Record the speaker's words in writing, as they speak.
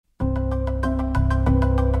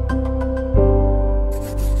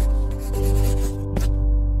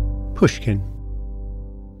Pushkin.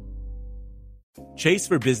 Chase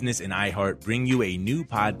for Business and iHeart bring you a new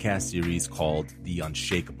podcast series called The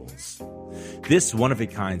Unshakables. This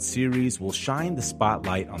one-of-a-kind series will shine the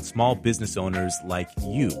spotlight on small business owners like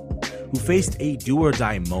you, who faced a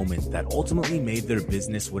do-or-die moment that ultimately made their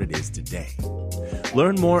business what it is today.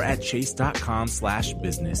 Learn more at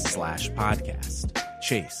chase.com/business/podcast.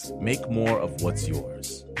 Chase, make more of what's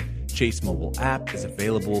yours. Chase mobile app is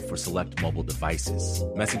available for select mobile devices.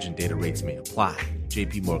 Message and data rates may apply.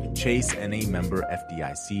 JP Morgan Chase, N.A. member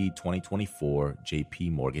FDIC 2024,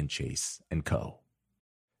 JP Morgan Chase & Co.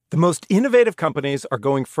 The most innovative companies are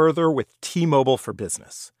going further with T-Mobile for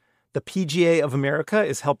Business. The PGA of America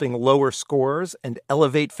is helping lower scores and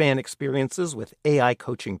elevate fan experiences with AI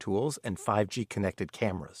coaching tools and 5G connected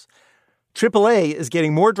cameras. AAA is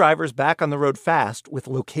getting more drivers back on the road fast with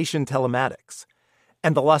location telematics.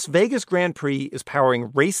 And the Las Vegas Grand Prix is powering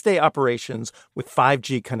race day operations with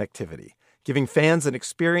 5G connectivity, giving fans an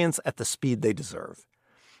experience at the speed they deserve.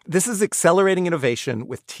 This is accelerating innovation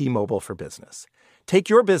with T-Mobile for Business. Take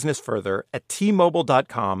your business further at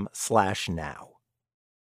T-Mobile.com/now.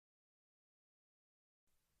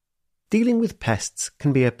 Dealing with pests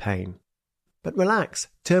can be a pain. But relax,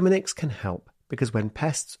 Terminix can help, because when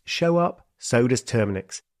pests show up, so does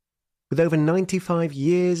Terminix. With over 95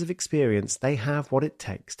 years of experience, they have what it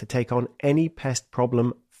takes to take on any pest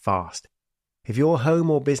problem fast. If your home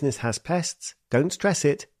or business has pests, don't stress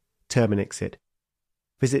it, Terminix it.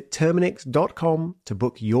 Visit Terminix.com to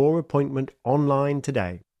book your appointment online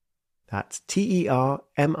today. That's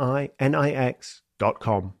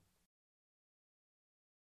Terminix.com.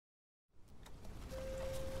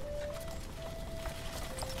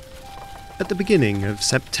 At the beginning of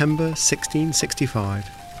September 1665,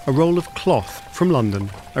 a roll of cloth from London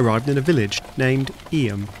arrived in a village named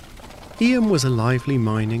Eyam. Eyam was a lively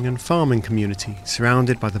mining and farming community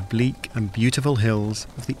surrounded by the bleak and beautiful hills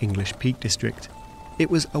of the English Peak District. It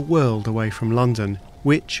was a world away from London,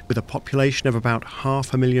 which, with a population of about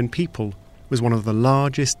 500,000 people, was one of the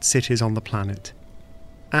largest cities on the planet.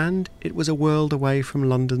 And it was a world away from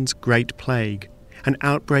London's Great Plague, an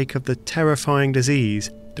outbreak of the terrifying disease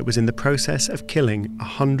that was in the process of killing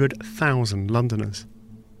 100,000 Londoners.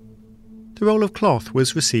 The roll of cloth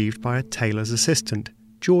was received by a tailor's assistant,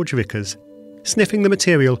 George Vickers. Sniffing the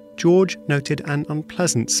material, George noted an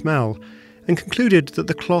unpleasant smell and concluded that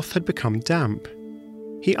the cloth had become damp.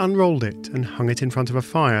 He unrolled it and hung it in front of a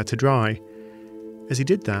fire to dry. As he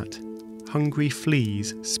did that, hungry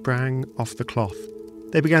fleas sprang off the cloth.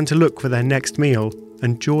 They began to look for their next meal,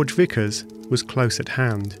 and George Vickers was close at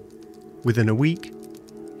hand. Within a week,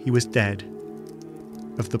 he was dead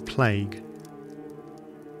of the plague.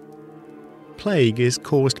 Plague is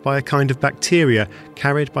caused by a kind of bacteria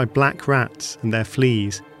carried by black rats and their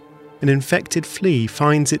fleas. An infected flea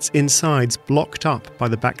finds its insides blocked up by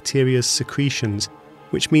the bacteria's secretions,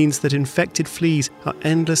 which means that infected fleas are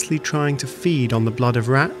endlessly trying to feed on the blood of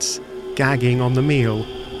rats, gagging on the meal,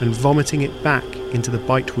 and vomiting it back into the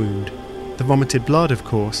bite wound. The vomited blood, of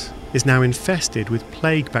course, is now infested with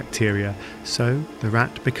plague bacteria, so the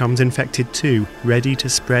rat becomes infected too, ready to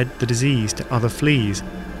spread the disease to other fleas.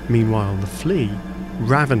 Meanwhile, the flea,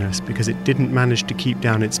 ravenous because it didn't manage to keep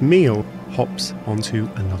down its meal, hops onto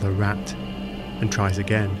another rat and tries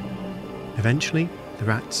again. Eventually, the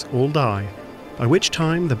rats all die, by which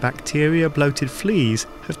time the bacteria-bloated fleas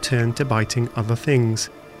have turned to biting other things,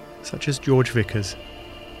 such as George Vickers.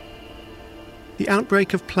 The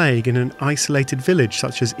outbreak of plague in an isolated village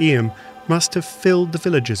such as Eyam must have filled the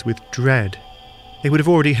villagers with dread. They would have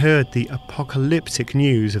already heard the apocalyptic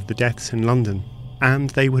news of the deaths in London,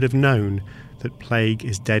 and they would have known that plague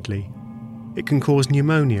is deadly. It can cause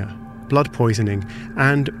pneumonia, blood poisoning,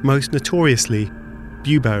 and, most notoriously,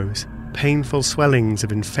 buboes, painful swellings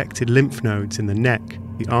of infected lymph nodes in the neck,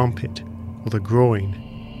 the armpit, or the groin.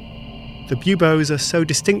 The buboes are so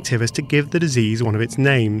distinctive as to give the disease one of its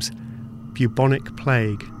names, bubonic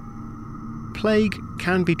plague. Plague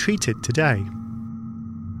can be treated today.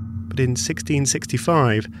 But in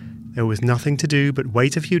 1665, there was nothing to do but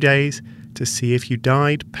wait a few days to see if you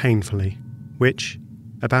died painfully, which,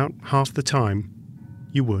 about half the time,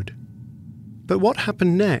 you would. But what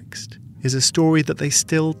happened next is a story that they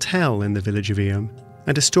still tell in the village of Eyam,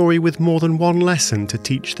 and a story with more than one lesson to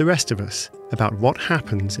teach the rest of us about what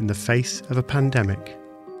happens in the face of a pandemic.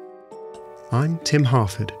 I'm Tim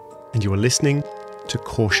Harford, and you are listening to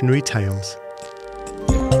Cautionary Tales.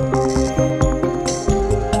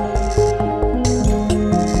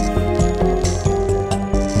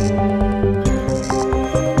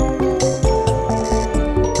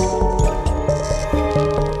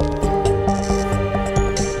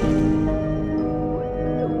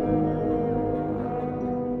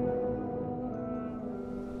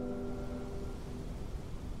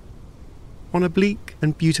 On a bleak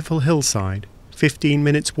and beautiful hillside, 15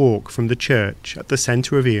 minutes walk from the church at the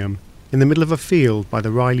centre of Eyam, in the middle of a field by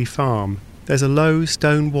the Riley farm, there's a low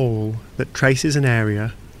stone wall that traces an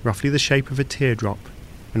area roughly the shape of a teardrop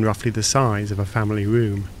and roughly the size of a family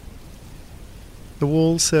room. The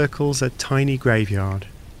wall circles a tiny graveyard,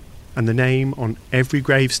 and the name on every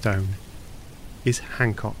gravestone is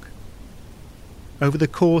Hancock. Over the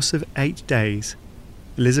course of 8 days,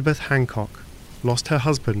 Elizabeth Hancock lost her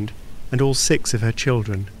husband and all 6 of her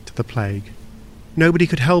children to the plague. Nobody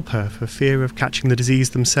could help her for fear of catching the disease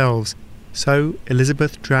themselves, so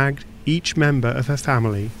Elizabeth dragged each member of her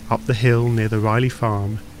family up the hill near the Riley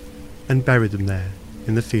farm and buried them there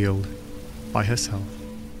in the field by herself.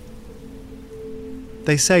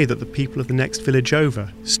 They say that the people of the next village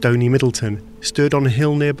over, Stony Middleton, stood on a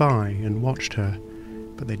hill nearby and watched her,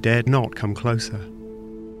 but they dared not come closer.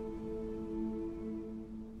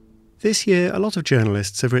 This year, a lot of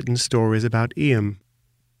journalists have written stories about Eyam.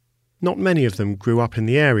 Not many of them grew up in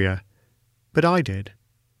the area, but I did,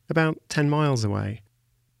 about 10 miles away.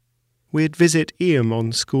 We'd visit Eyam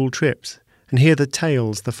on school trips and hear the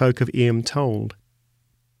tales the folk of Eyam told.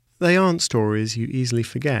 They aren't stories you easily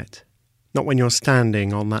forget, not when you're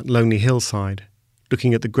standing on that lonely hillside,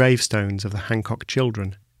 looking at the gravestones of the Hancock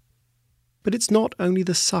children. But it's not only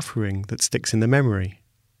the suffering that sticks in the memory,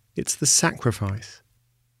 it's the sacrifice.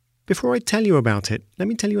 Before I tell you about it, let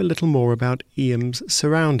me tell you a little more about Eyam's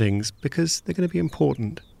surroundings, because they're going to be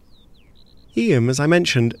important. Eyam, as I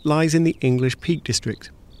mentioned, lies in the English Peak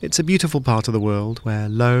District. It's a beautiful part of the world where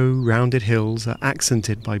low, rounded hills are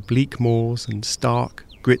accented by bleak moors and stark,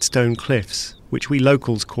 gritstone cliffs, which we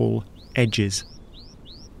locals call edges.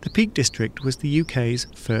 The Peak District was the UK's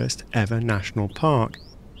first ever national park,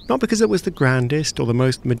 not because it was the grandest or the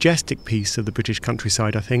most majestic piece of the British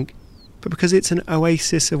countryside, I think, but because it's an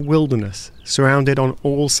oasis of wilderness surrounded on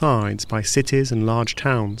all sides by cities and large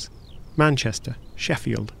towns: Manchester,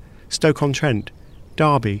 Sheffield, Stoke-on-Trent,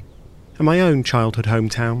 Derby, and my own childhood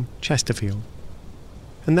hometown, Chesterfield.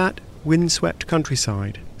 And that windswept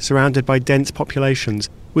countryside, surrounded by dense populations,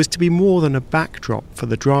 was to be more than a backdrop for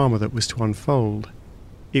the drama that was to unfold.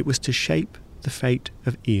 It was to shape the fate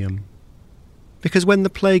of Eyam. Because when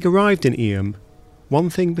the plague arrived in Eyam,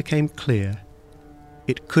 one thing became clear: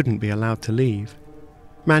 it couldn't be allowed to leave.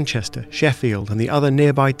 Manchester, Sheffield, and the other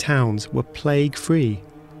nearby towns were plague-free.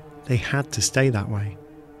 They had to stay that way.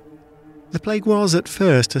 The plague was at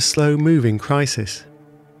first a slow-moving crisis.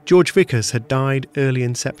 George Vickers had died early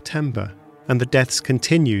in September, and the deaths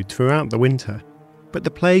continued throughout the winter. But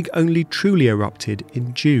the plague only truly erupted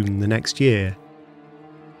in June the next year.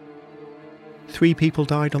 3 people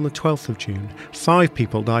died on the 12th of June, 5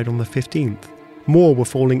 people died on the 15th. More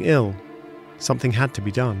were falling ill. Something had to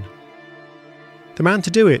be done. The man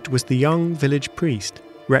to do it was the young village priest,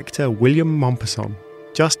 Rector William Mompesson,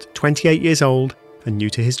 just 28 years old and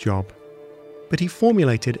new to his job. But he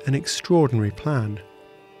formulated an extraordinary plan.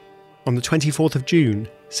 On the 24th of June,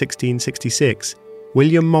 1666,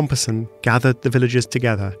 William Mompesson gathered the villagers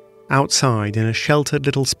together outside in a sheltered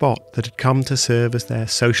little spot that had come to serve as their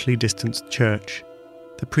socially distanced church.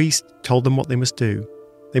 The priest told them what they must do.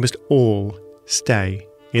 They must all stay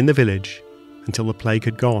in the village until the plague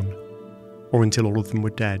had gone, or until all of them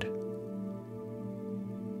were dead.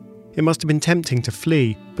 It must have been tempting to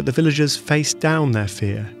flee, but the villagers faced down their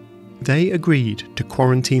fear. They agreed to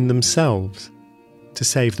quarantine themselves to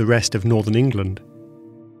save the rest of northern England.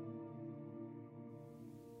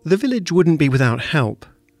 The village wouldn't be without help.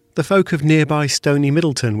 The folk of nearby Stony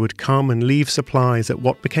Middleton would come and leave supplies at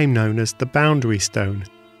what became known as the Boundary Stone,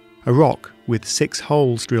 a rock with 6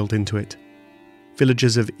 holes drilled into it.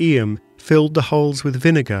 Villagers of Eyam filled the holes with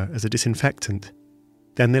vinegar as a disinfectant.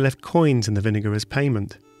 Then they left coins in the vinegar as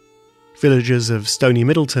payment. Villagers of Stony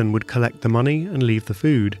Middleton would collect the money and leave the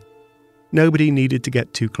food. Nobody needed to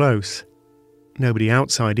get too close. Nobody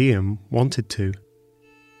outside Eyam wanted to.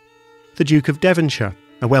 The Duke of Devonshire,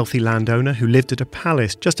 a wealthy landowner who lived at a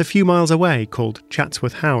palace just a few miles away called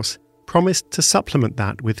Chatsworth House, promised to supplement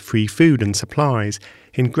that with free food and supplies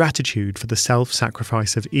in gratitude for the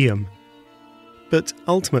self-sacrifice of Eyam. But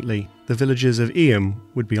ultimately, the villagers of Eyam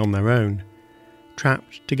would be on their own,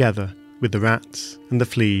 trapped together with the rats and the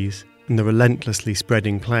fleas and the relentlessly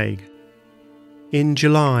spreading plague. In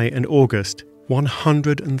July and August,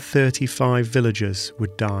 135 villagers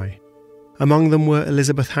would die. Among them were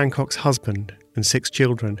Elizabeth Hancock's husband and 6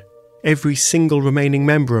 children, every single remaining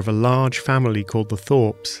member of a large family called the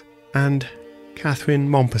Thorpes, and Catherine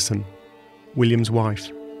Mompesson, William's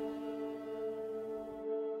wife.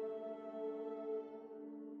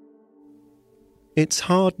 It's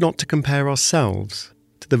hard not to compare ourselves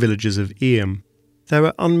to the villagers of Eyam. There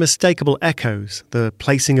are unmistakable echoes. The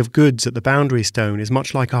placing of goods at the boundary stone is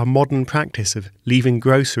much like our modern practice of leaving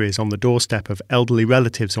groceries on the doorstep of elderly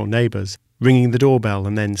relatives or neighbours, ringing the doorbell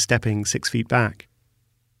and then stepping 6 feet back.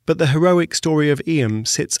 But the heroic story of Eyam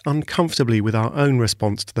sits uncomfortably with our own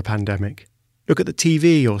response to the pandemic. Look at the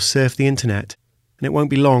TV or surf the internet, and it won't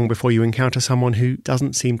be long before you encounter someone who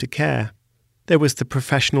doesn't seem to care. There was the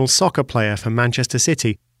professional soccer player for Manchester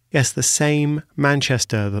City. Yes, the same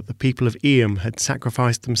Manchester that the people of Eyam had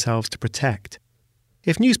sacrificed themselves to protect.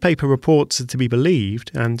 If newspaper reports are to be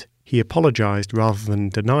believed, and he apologised rather than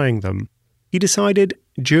denying them, he decided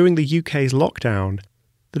during the UK's lockdown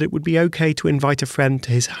that it would be okay to invite a friend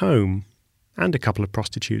to his home, and a couple of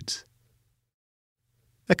prostitutes.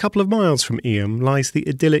 A couple of miles from Eyam lies the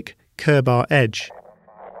idyllic Kerbar Edge.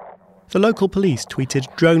 The local police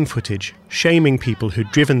tweeted drone footage, shaming people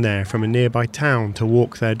who'd driven there from a nearby town to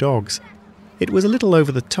walk their dogs. It was a little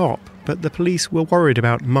over the top, but the police were worried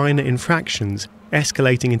about minor infractions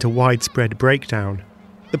escalating into widespread breakdown.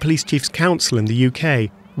 The police chief's council in the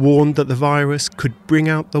UK warned that the virus could bring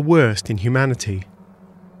out the worst in humanity.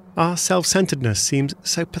 Our self-centeredness seems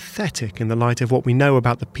so pathetic in the light of what we know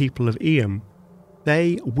about the people of Eyam.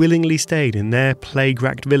 They willingly stayed in their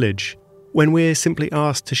plague-racked village. When we're simply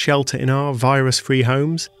asked to shelter in our virus-free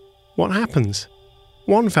homes, what happens?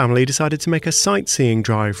 One family decided to make a sightseeing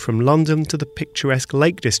drive from London to the picturesque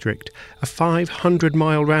Lake District, a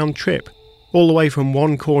 500-mile round trip, all the way from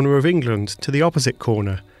one corner of England to the opposite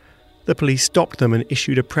corner. The police stopped them and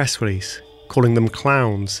issued a press release, calling them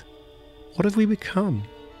clowns. What have we become?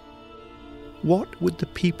 What would the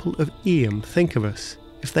people of Eyam think of us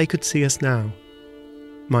if they could see us now?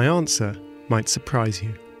 My answer might surprise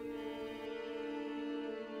you.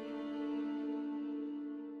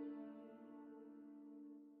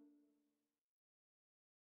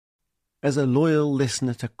 As a loyal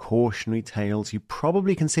listener to Cautionary Tales, you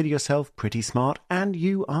probably consider yourself pretty smart, and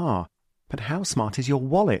you are. But how smart is your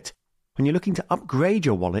wallet? When you're looking to upgrade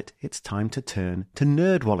your wallet, it's time to turn to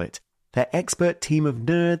NerdWallet. Their expert team of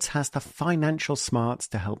nerds has the financial smarts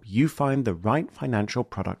to help you find the right financial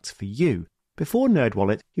products for you. Before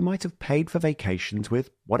NerdWallet, you might have paid for vacations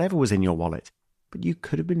with whatever was in your wallet, but you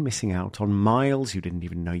could have been missing out on miles you didn't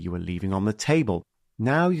even know you were leaving on the table.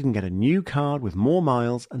 Now you can get a new card with more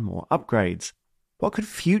miles and more upgrades. What could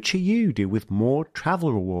future you do with more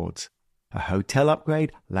travel rewards? A hotel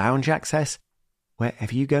upgrade, lounge access?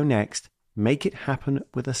 Wherever you go next, make it happen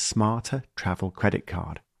with a smarter travel credit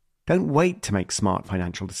card. Don't wait to make smart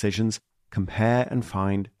financial decisions. Compare and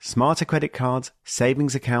find smarter credit cards,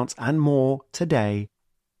 savings accounts, and more today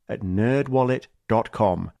at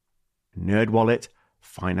nerdwallet.com. NerdWallet,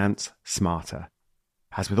 finance smarter.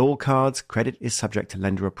 As with all cards, credit is subject to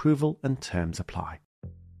lender approval and terms apply.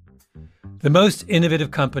 The most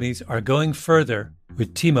innovative companies are going further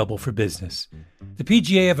with T-Mobile for Business. The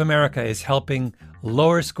PGA of America is helping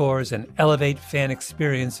lower scores and elevate fan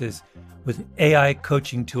experiences with AI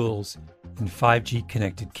coaching tools and 5G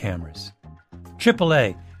connected cameras.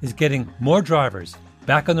 AAA is getting more drivers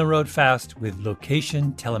back on the road fast with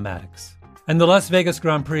location telematics. And the Las Vegas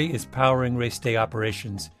Grand Prix is powering race day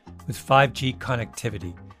operations with 5G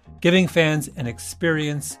connectivity, giving fans an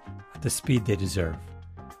experience at the speed they deserve.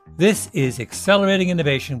 This is accelerating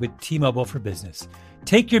innovation with T-Mobile for Business.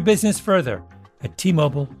 Take your business further at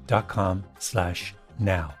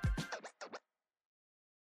T-Mobile.com/now.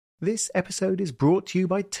 This episode is brought to you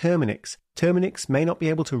by Terminix. Terminix may not be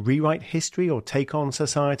able to rewrite history or take on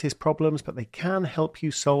society's problems, but they can help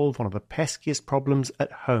you solve one of the peskiest problems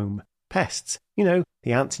at home. Pests. You know,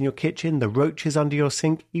 the ants in your kitchen, the roaches under your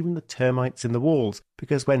sink, even the termites in the walls.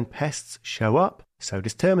 Because when pests show up, so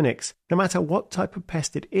does Terminix. No matter what type of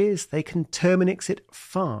pest it is, they can Terminix it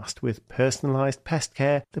fast with personalised pest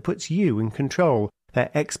care that puts you in control. Their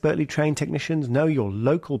expertly trained technicians know your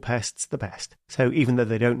local pests the best. So even though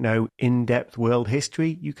they don't know in-depth world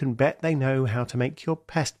history, you can bet they know how to make your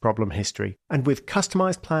pest problem history. And with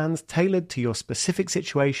customized plans tailored to your specific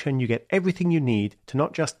situation, you get everything you need to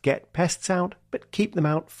not just get pests out, but keep them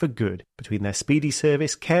out for good. Between their speedy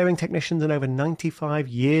service, caring technicians, and over 95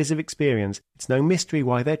 years of experience, it's no mystery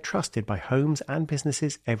why they're trusted by homes and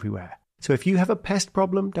businesses everywhere. So if you have a pest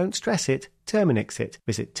problem, don't stress it, Terminix it.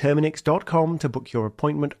 Visit Terminix.com to book your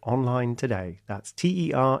appointment online today. That's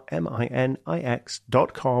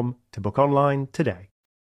Terminix.com to book online today.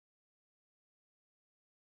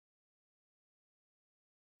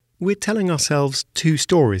 We're telling ourselves two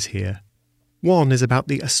stories here. One is about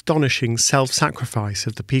the astonishing self-sacrifice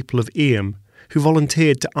of the people of Eyam, who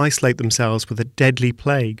volunteered to isolate themselves with a deadly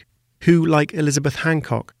plague, who, like Elizabeth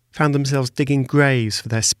Hancock, found themselves digging graves for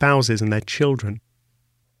their spouses and their children.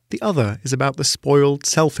 The other is about the spoiled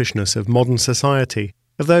selfishness of modern society,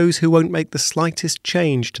 of those who won't make the slightest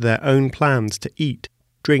change to their own plans to eat,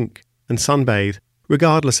 drink, and sunbathe,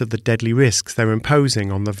 regardless of the deadly risks they're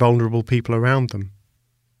imposing on the vulnerable people around them.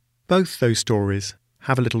 Both those stories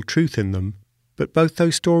have a little truth in them, but both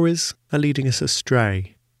those stories are leading us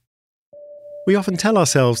astray. We often tell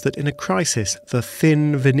ourselves that in a crisis, the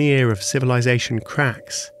thin veneer of civilization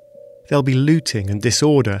cracks. There'll be looting and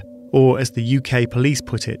disorder, or as the UK police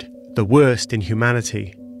put it, the worst in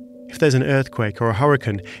humanity. If there's an earthquake or a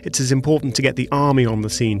hurricane, it's as important to get the army on the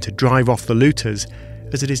scene to drive off the looters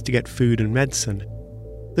as it is to get food and medicine.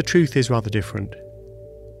 The truth is rather different.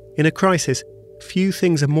 In a crisis, few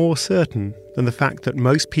things are more certain than the fact that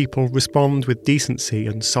most people respond with decency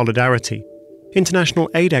and solidarity. International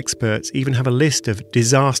aid experts even have a list of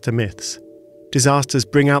disaster myths. Disasters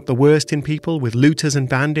bring out the worst in people, with looters and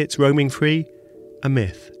bandits roaming free. A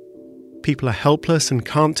myth. People are helpless and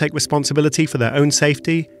can't take responsibility for their own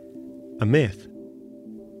safety. A myth.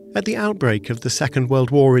 At the outbreak of the Second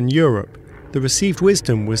World War in Europe, the received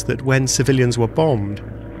wisdom was that when civilians were bombed,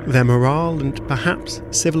 their morale and perhaps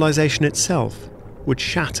civilization itself would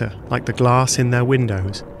shatter like the glass in their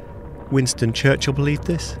windows. Winston Churchill believed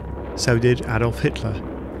this. So did Adolf Hitler.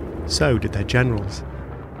 So did their generals.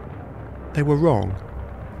 They were wrong.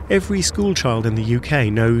 Every schoolchild in the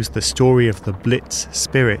UK knows the story of the Blitz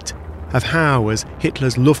spirit, of how, as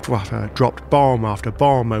Hitler's Luftwaffe dropped bomb after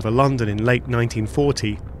bomb over London in late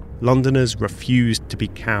 1940, Londoners refused to be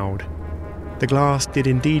cowed. The glass did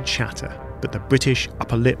indeed shatter, but the British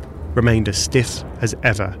upper lip remained as stiff as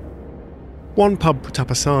ever. One pub put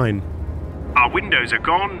up a sign. "Our windows are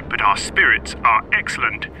gone, but our spirits are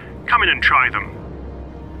excellent. Come in and try them."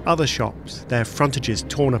 Other shops, their frontages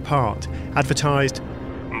torn apart, advertised,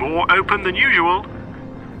 "More open than usual."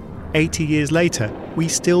 80 years later, we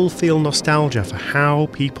still feel nostalgia for how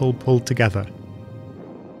people pulled together.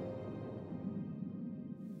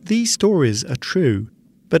 These stories are true,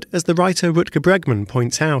 but as the writer Rutger Bregman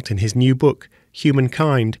points out in his new book,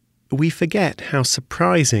 Humankind, we forget how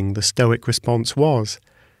surprising the Stoic response was,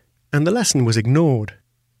 and the lesson was ignored.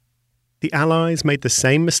 The Allies made the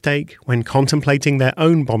same mistake when contemplating their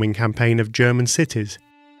own bombing campaign of German cities.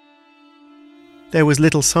 There was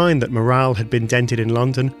little sign that morale had been dented in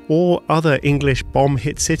London or other English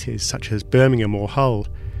bomb-hit cities such as Birmingham or Hull.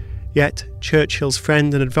 Yet Churchill's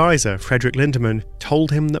friend and advisor, Frederick Lindemann,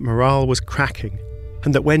 told him that morale was cracking,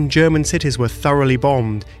 and that when German cities were thoroughly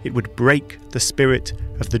bombed, it would break the spirit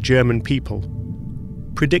of the German people.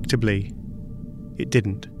 Predictably, it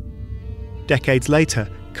didn't. Decades later,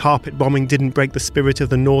 carpet bombing didn't break the spirit of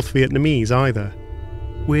the North Vietnamese either.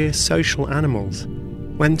 We're social animals.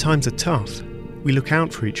 When times are tough, we look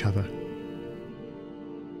out for each other.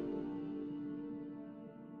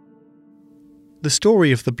 The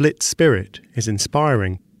story of the Blitz spirit is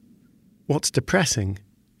inspiring. What's depressing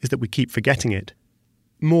is that we keep forgetting it.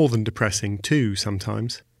 More than depressing, too,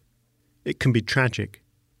 sometimes. It can be tragic.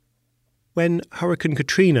 When Hurricane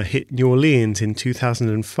Katrina hit New Orleans in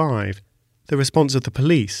 2005, the response of the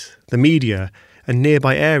police, the media, and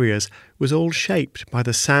nearby areas was all shaped by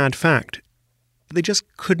the sad fact that they just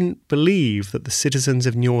couldn't believe that the citizens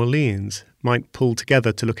of New Orleans might pull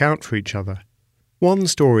together to look out for each other. One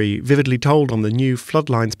story, vividly told on the new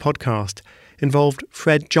Floodlines podcast, involved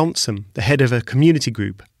Fred Johnson, the head of a community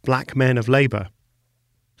group, Black Men of Labour.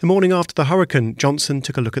 The morning after the hurricane, Johnson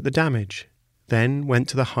took a look at the damage, then went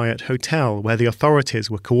to the Hyatt Hotel where the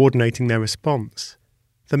authorities were coordinating their response.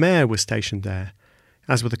 The mayor was stationed there,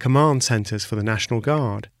 as were the command centres for the National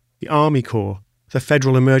Guard, the Army Corps, the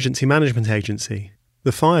Federal Emergency Management Agency,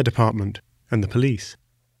 the fire department, and the police.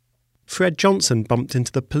 Fred Johnson bumped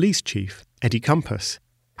into the police chief, Eddie Compass.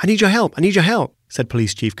 "I need your help, said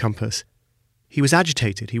Police Chief Compass. He was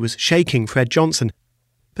agitated, he was shaking Fred Johnson,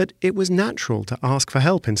 but it was natural to ask for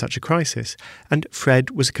help in such a crisis, and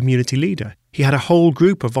Fred was a community leader. He had a whole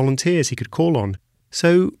group of volunteers he could call on.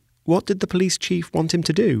 So what did the police chief want him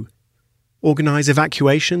to do? Organise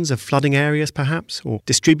evacuations of flooding areas, perhaps, or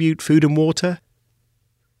distribute food and water?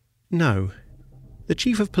 No. The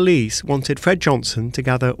chief of police wanted Fred Johnson to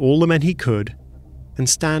gather all the men he could and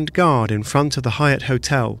stand guard in front of the Hyatt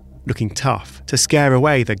Hotel, looking tough, to scare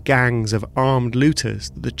away the gangs of armed looters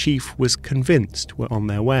that the chief was convinced were on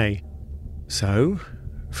their way. So,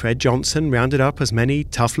 Fred Johnson rounded up as many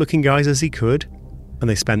tough-looking guys as he could, and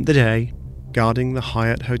they spent the day guarding the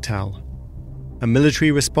Hyatt Hotel. A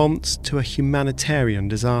military response to a humanitarian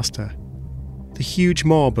disaster. The huge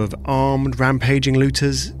mob of armed, rampaging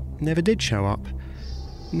looters never did show up,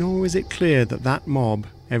 nor is it clear that that mob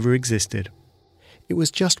ever existed. it was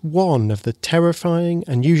just one of the terrifying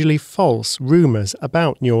and usually false rumours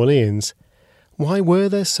about New Orleans. Why were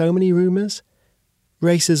there so many rumours?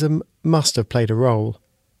 Racism must have played a role.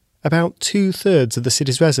 About 2/3 of the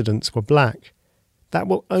city's residents were black. That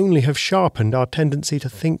will only have sharpened our tendency to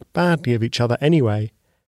think badly of each other anyway,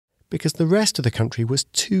 because the rest of the country was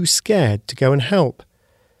too scared to go and help.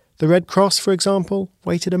 The Red Cross, for example,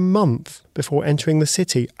 waited a month before entering the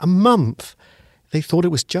city. A month! They thought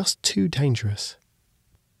it was just too dangerous.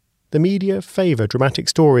 The media favour dramatic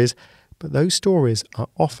stories, but those stories are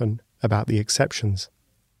often about the exceptions.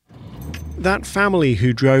 That family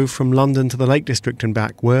who drove from London to the Lake District and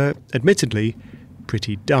back were, admittedly,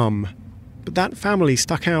 pretty dumb. But that family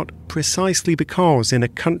stuck out precisely because in a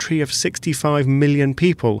country of 65 million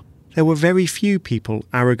people, there were very few people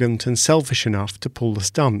arrogant and selfish enough to pull the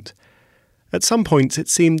stunt. At some points it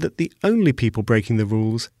seemed that the only people breaking the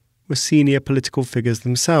rules were senior political figures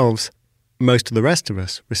themselves. Most of the rest of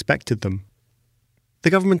us respected them. The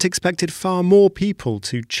government expected far more people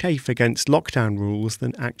to chafe against lockdown rules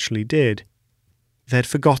than actually did. They'd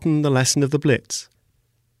forgotten the lesson of the Blitz.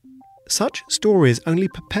 Such stories only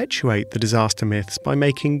perpetuate the disaster myths by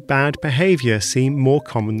making bad behaviour seem more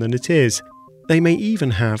common than it is. They may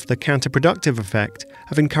even have the counterproductive effect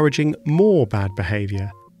of encouraging more bad behaviour.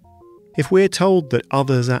 If we're told that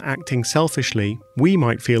others are acting selfishly, we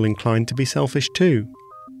might feel inclined to be selfish too.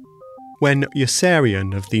 When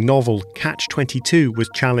Yossarian of the novel Catch-22 was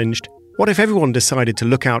challenged, what if everyone decided to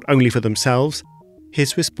look out only for themselves?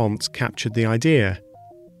 His response captured the idea.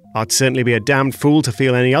 I'd certainly be a damned fool to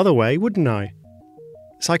feel any other way, wouldn't I?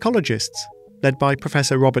 Psychologists, led by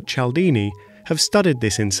Professor Robert Cialdini, have studied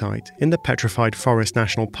this insight in the Petrified Forest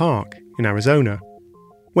National Park in Arizona.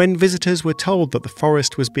 When visitors were told that the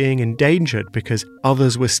forest was being endangered because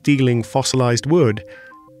others were stealing fossilized wood,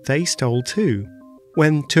 they stole too.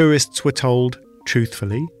 When tourists were told,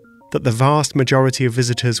 truthfully, that the vast majority of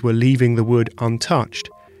visitors were leaving the wood untouched,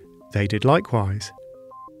 they did likewise.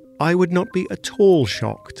 I would not be at all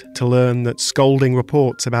shocked to learn that scolding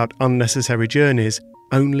reports about unnecessary journeys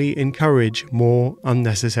only encourage more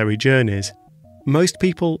unnecessary journeys. Most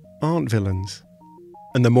people aren't villains.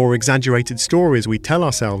 And the more exaggerated stories we tell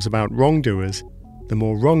ourselves about wrongdoers, the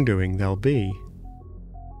more wrongdoing there'll be.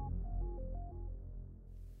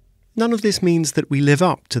 None of this means that we live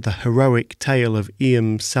up to the heroic tale of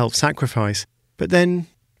Eyam's self-sacrifice, but then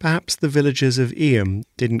perhaps the villagers of Eyam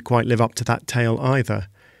didn't quite live up to that tale either.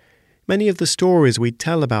 Many of the stories we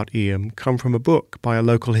tell about Eyam come from a book by a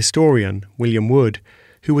local historian, William Wood,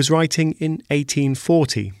 who was writing in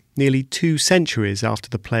 1840, nearly 2 centuries after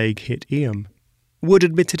the plague hit Eyam. Wood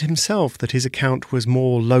admitted himself that his account was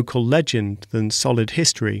more local legend than solid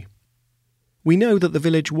history. We know that the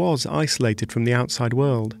village was isolated from the outside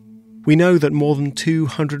world. We know that more than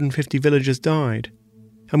 250 villagers died.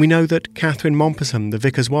 And we know that Catherine Mompesson, the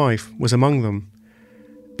vicar's wife, was among them.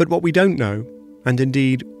 But what we don't know, and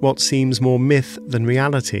indeed what seems more myth than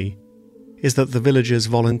reality, is that the villagers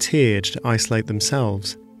volunteered to isolate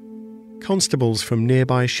themselves. Constables from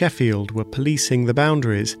nearby Sheffield were policing the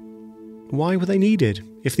boundaries. Why were they needed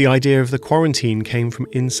if the idea of the quarantine came from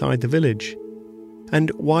inside the village? And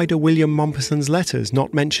why do William Mompesson's letters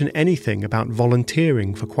not mention anything about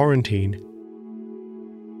volunteering for quarantine?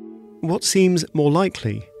 What seems more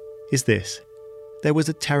likely is this. There was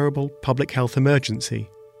a terrible public health emergency.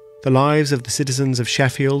 The lives of the citizens of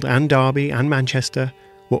Sheffield and Derby and Manchester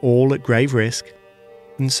were all at grave risk,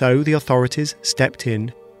 and so the authorities stepped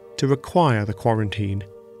in to require the quarantine.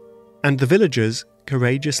 And the villagers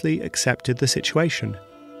courageously accepted the situation.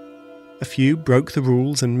 A few broke the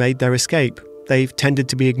rules and made their escape. They've tended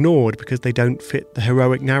to be ignored because they don't fit the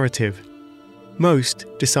heroic narrative. Most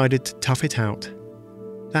decided to tough it out.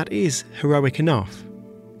 That is heroic enough,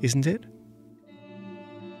 isn't it?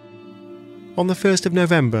 On the 1st of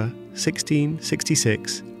November,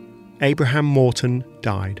 1666, Abraham Morton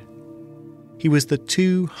died. He was the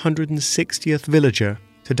 260th villager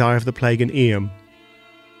to die of the plague in Eyam,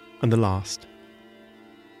 and the last.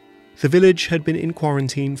 The village had been in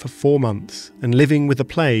quarantine for 4 months and living with the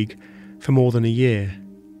plague for more than a year.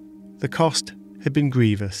 The cost had been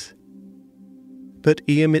grievous. But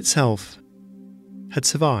Eyam itself had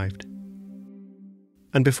survived.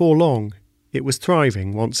 And before long, it was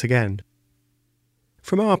thriving once again.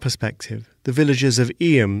 From our perspective, the villagers of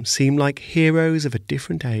Eyam seem like heroes of a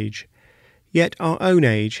different age. Yet our own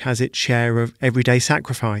age has its share of everyday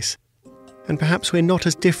sacrifice, and perhaps we're not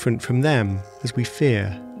as different from them as we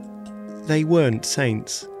fear. They weren't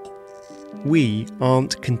saints. We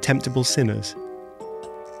aren't contemptible sinners.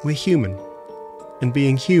 We're human, and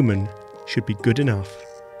being human should be good enough.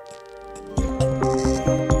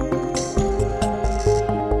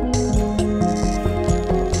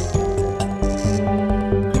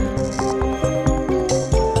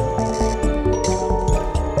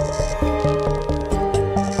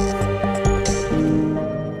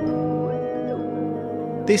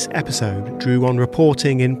 This episode drew on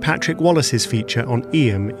reporting in Patrick Wallace's feature on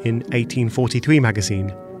Eyam in 1843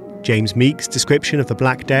 magazine, James Meek's description of the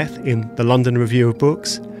Black Death in the London Review of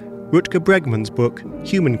Books, Rutger Bregman's book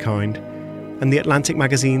Humankind, and the Atlantic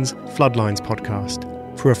magazine's Floodlines podcast.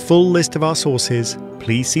 For a full list of our sources,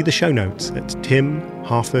 please see the show notes at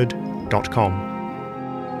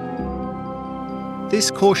timharford.com. This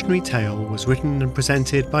cautionary tale was written and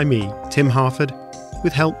presented by me, Tim Harford,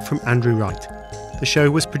 with help from Andrew Wright. The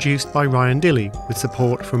show was produced by Ryan Dilley, with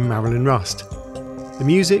support from Marilyn Rust. The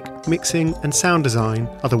music, mixing and sound design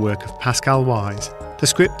are the work of Pascal Wise. The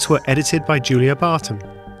scripts were edited by Julia Barton.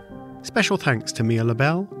 Special thanks to Mia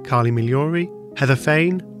LaBelle, Carly Migliori, Heather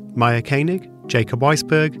Fain, Maya Koenig, Jacob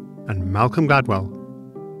Weisberg and Malcolm Gladwell.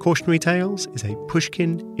 Cautionary Tales is a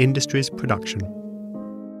Pushkin Industries production.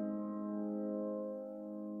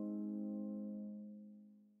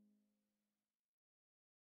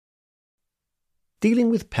 Dealing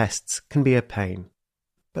with pests can be a pain.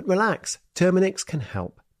 But relax, Terminix can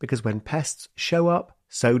help, because when pests show up,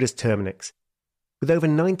 so does Terminix. With over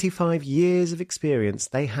 95 years of experience,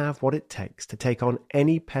 they have what it takes to take on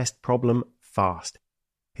any pest problem fast.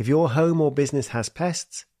 If your home or business has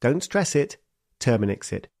pests, don't stress it,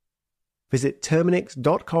 Terminix it. Visit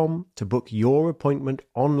Terminix.com to book your appointment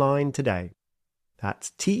online today.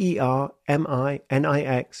 That's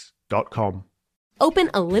TERMINIX.com. Open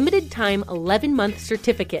a limited-time 11-month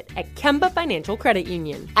certificate at Kemba Financial Credit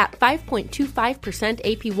Union. At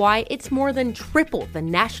 5.25% APY, it's more than triple the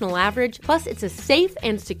national average, plus it's a safe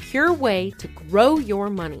and secure way to grow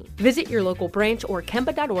your money. Visit your local branch or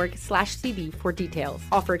kemba.org/cb for details.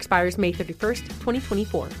 Offer expires May 31st,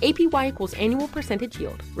 2024. APY equals annual percentage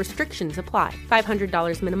yield. Restrictions apply.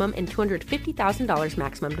 $500 minimum and $250,000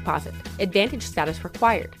 maximum deposit. Advantage status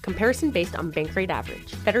required. Comparison based on bank rate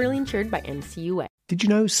average. Federally insured by NCUA. Did you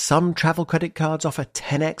know some travel credit cards offer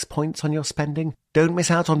 10x points on your spending? Don't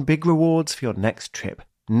miss out on big rewards for your next trip.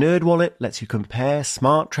 NerdWallet lets you compare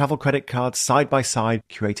smart travel credit cards side by side,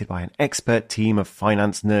 curated by an expert team of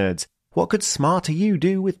finance nerds. What could smarter you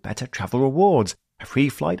do with better travel rewards? A free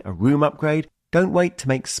flight, a room upgrade? Don't wait to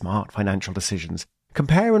make smart financial decisions.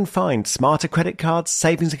 Compare and find smarter credit cards,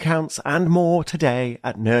 savings accounts, and more today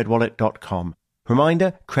at nerdwallet.com.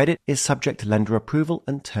 Reminder, credit is subject to lender approval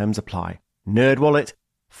and terms apply. NerdWallet,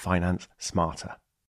 finance smarter.